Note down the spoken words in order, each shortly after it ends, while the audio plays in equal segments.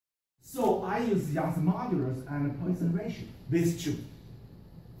I use Young's modulus and Poisson ratio. These two.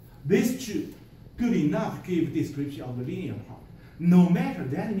 These two good enough to give description of the linear part. No matter,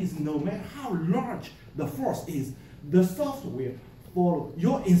 that means no matter how large the force is, the software follow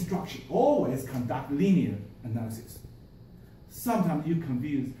your instruction, always conduct linear analysis. Sometimes you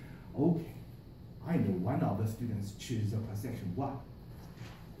confuse, okay, I know one of the students choose a cross-section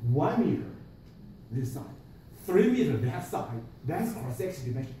 1 meter this side, 3 meters that side, that's cross-section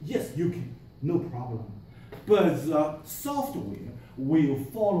dimension. Yes, you can, no problem. But the software will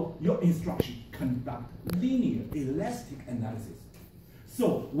follow your instruction, conduct linear elastic analysis.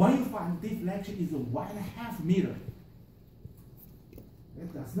 So when you find deflection is 1.5 meter,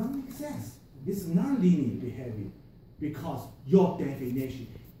 it does not make sense. It's non-linear behavior because your definition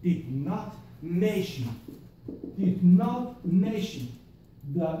did not mention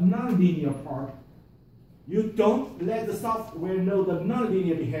the non-linear part. You don't let the software know the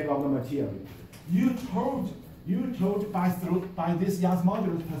non-linear behavior of the material. You told by this Young's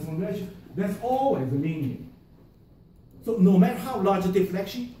modulus Poisson ratio, that's always linear. So no matter how large the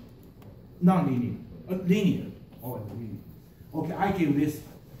deflection, non-linear, linear, always linear. Okay, I give this.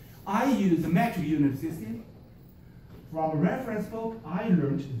 I use the metric unit system. From a reference book, I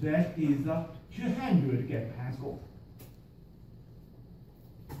learned that is 200 gigapascal.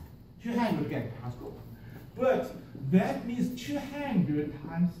 200 gigapascal. But that means 200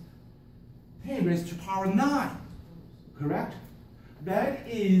 times 10 raised to power 9, correct? That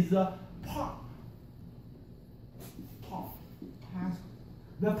is Pascal.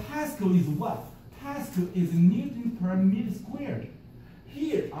 The Pascal is what? Pascal is Newton per meter squared.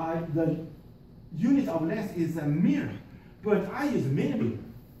 Here, the unit of length is a meter, but I use millimeter.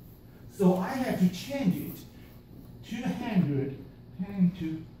 So I have to change it. 210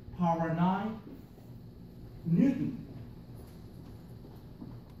 to power 9 Newton.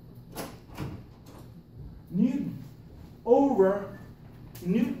 Newton over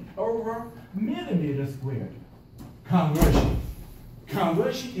millimeter squared.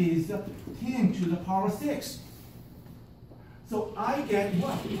 Conversion is 10 to the power 6. So I get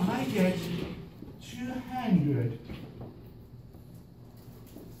what? I get 200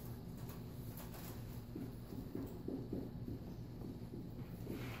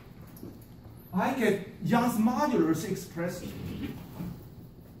 I get Young's modulus expressed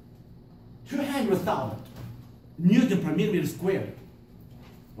 200,000 Newton per millimeter squared.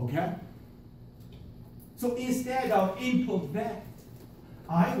 Okay? So instead of input that,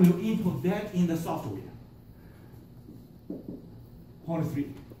 I will input that in the software.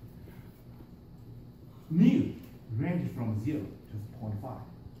 0.3. Mu ranges from 0 to 0.5.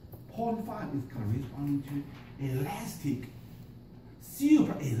 0.5 is corresponding to elastic,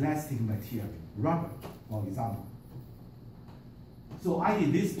 super elastic material, rubber, for example. So I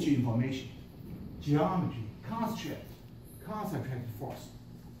need these two information: geometry, concentrated force.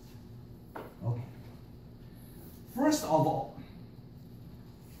 Okay. First of all,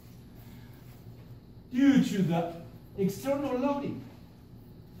 due to the external loading,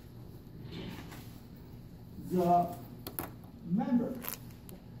 the member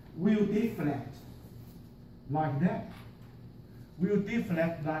will deflect like that. Will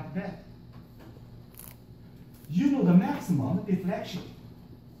deflect like that. You know the maximum deflection.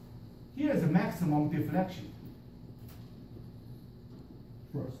 Here is the maximum deflection.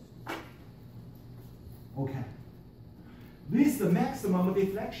 First. Okay. This is the maximum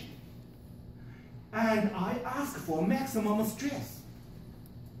deflection. And I ask for maximum stress.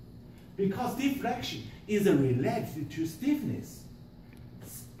 Because deflection is related to stiffness.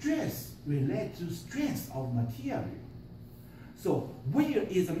 Stress related to strength of material. So where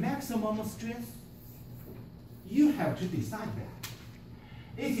is the maximum stress? You have to decide that.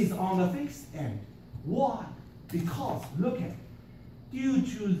 It is on the fixed end. Why? Because look at, due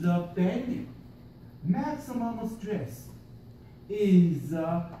to the bending, maximum stress is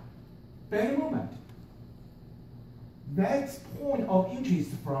bending moment. That's point of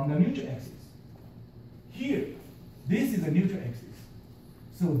interest from the neutral axis. Here, this is the neutral axis.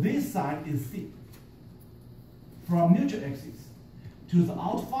 So this side is C. From neutral axis to the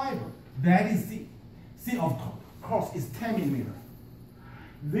out fiber, that is C. C of course is 10 millimeter.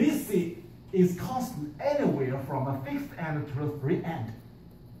 This C is constant anywhere from a fixed end to a free end.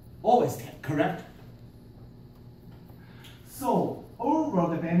 Always 10, correct? So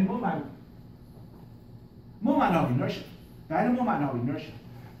over the bending moment of inertia, bending moment of inertia,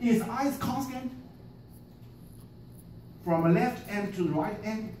 is I constant? From the left end to the right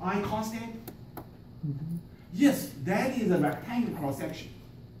end, I constant? Mm-hmm. Yes, that is a rectangular cross section.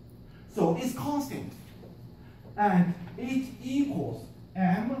 So it's constant. And it equals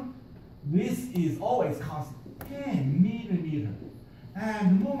m This is always constant, 10 millimeter.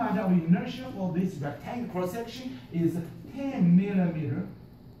 And the moment of inertia for this rectangle cross-section is 10 millimeter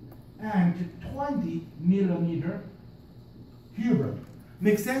and 20 millimeter Hubert.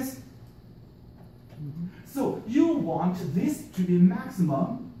 Make sense? Mm-hmm. So you want this to be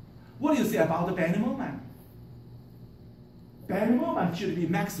maximum. What do you say about the bending moment? Bending moment should be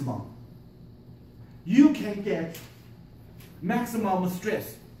maximum. You can get maximum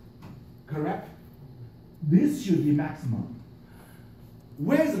stress, correct? This should be maximum.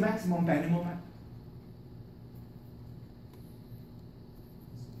 Where is the maximum bending moment?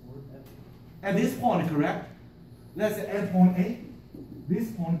 At this point, correct? Let's say at point A,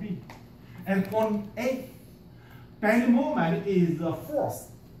 this point B. At point A, bending moment is the force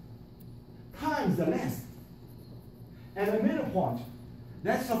times the length. At the middle point,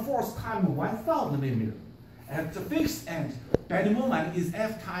 that's the force times 1,000 millimeter. At the fixed end, bending moment is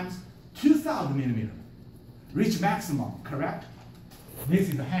F times 2,000 millimeter. Reach maximum, correct? This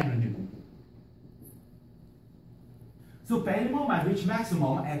is 100 Newton. So bending moment reach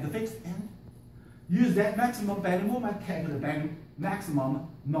maximum at the fixed end. Use that maximum bending moment, calculate the maximum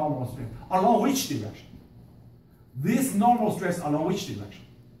normal stress. Along which direction? This normal stress along which direction?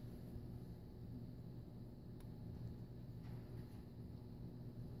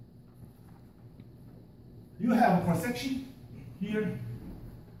 You have a cross-section here.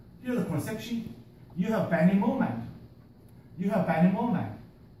 Here's a cross-section. You have bending moment. You have bending moment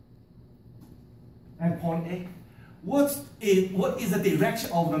at point A. What is the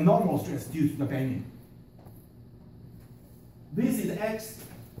direction of the normal stress due to the bending? This is X.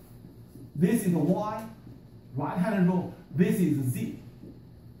 This is Y. Right-hand rule. This is Z.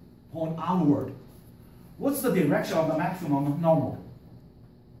 Point onward. What's the direction of the maximum normal?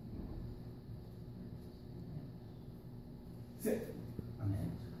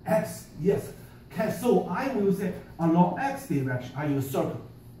 X, yes. Okay, so I will say along X direction, I use circle.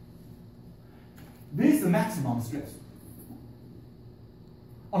 This is the maximum stress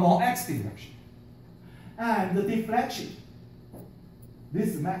along X direction. And the deflection, this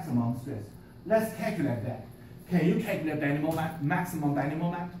is maximum stress. Let's calculate that. Can you calculate bending moment, maximum bending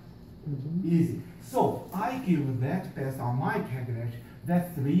moment? Mm-hmm. Easy. So I give that based on my calculation,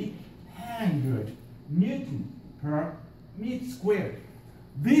 that's 300 Newton per meter squared.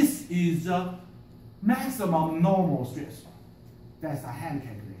 This is the maximum normal stress. That's a hand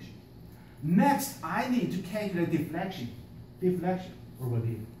calculation. Next, I need to calculate deflection. Deflection over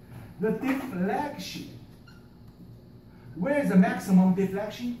here. The deflection. Where is the maximum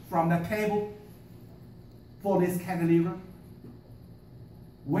deflection from the table for this cantilever?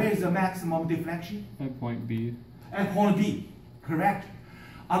 Where is the maximum deflection? At point B. At point B, correct.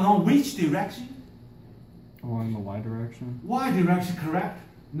 Along which direction? Along the Y direction. Y direction, correct.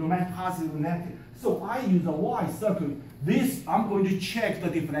 No matter positive or negative. So I use a Y circle. This, I'm going to check the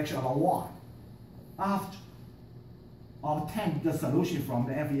deflection of a Y. After obtain the solution from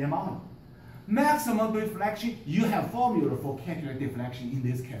the FEM model. Maximum deflection, you have formula for calculate deflection in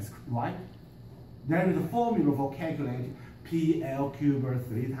this case, right? There is a formula for calculating PL cubed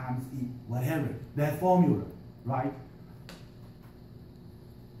 3 times E, whatever. That formula, right?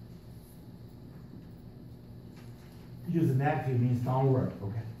 Use negative means downward,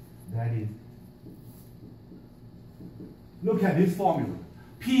 okay? That is. Look at this formula.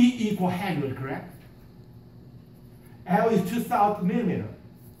 P equal 100, correct? L is 2,000 millimeter.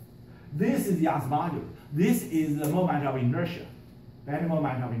 This is the Young's modulus. This is the moment of inertia. Bending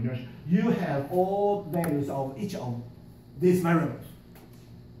moment of inertia. You have all values of each of these variables.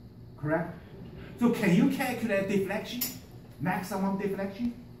 Correct? So can you calculate deflection? Maximum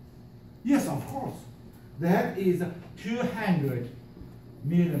deflection? Yes, of course. That is 200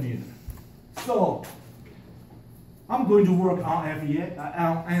 millimeter. So I'm going to work on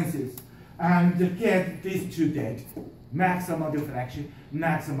ANSYS and get these two data. Maximum deflection,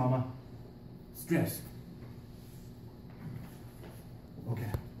 maximum stress. Okay.